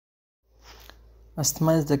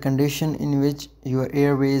Asthma is the condition in which your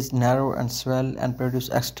airways narrow and swell and produce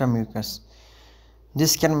extra mucus.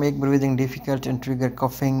 This can make breathing difficult and trigger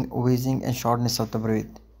coughing, wheezing, and shortness of the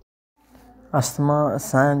breath. Asthma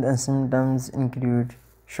signs and symptoms include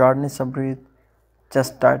shortness of breath,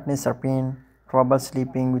 chest tightness or pain, trouble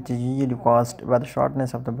sleeping, which is usually caused by the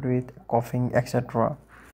shortness of the breath, coughing, etc.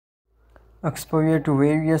 Exposure to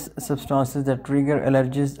various substances that trigger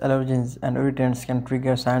allergies, allergens, and irritants can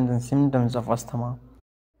trigger signs and symptoms of asthma.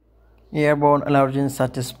 Airborne allergens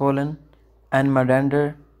such as pollen, anema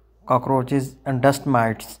dander, cockroaches, and dust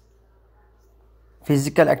mites.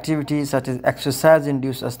 Physical activity such as exercise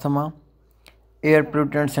induce asthma. Air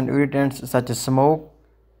pollutants and irritants such as smoke.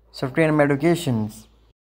 Certain medications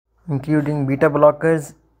including beta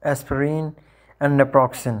blockers, aspirin, and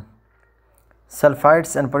naproxen.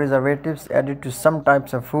 Sulfites and preservatives added to some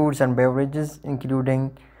types of foods and beverages,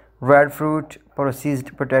 including red fruit,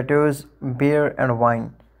 processed potatoes, beer, and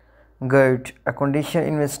wine. Gout, a condition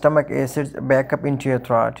in which stomach acids back up into your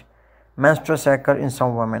throat. Menstrual cycle in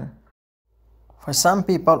some women. For some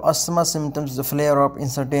people, asthma symptoms flare up in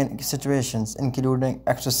certain situations, including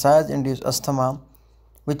exercise-induced asthma,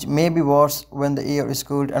 which may be worse when the air is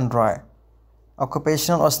cold and dry.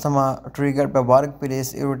 Occupational asthma triggered by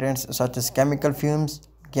workplace irritants such as chemical fumes,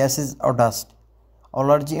 gases, or dust.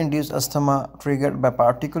 Allergy-induced asthma triggered by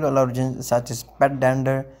particular allergens such as pet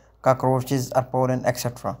dander, cockroaches, or pollen,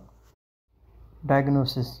 etc.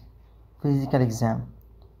 Diagnosis. Physical exam.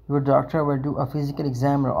 Your doctor will do a physical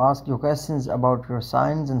exam or ask you questions about your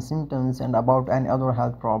signs and symptoms and about any other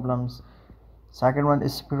health problems. Second one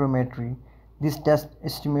is spirometry. This test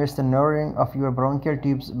estimates the narrowing of your bronchial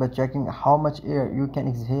tubes by checking how much air you can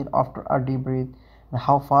exhale after a deep breath and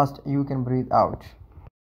how fast you can breathe out.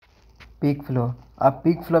 Peak flow. A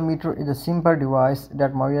peak flow meter is a simple device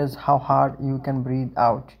that measures how hard you can breathe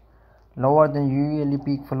out. Lower than usually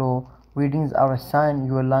peak flow readings are a sign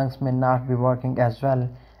your lungs may not be working as well,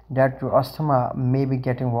 that your asthma may be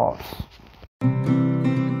getting worse.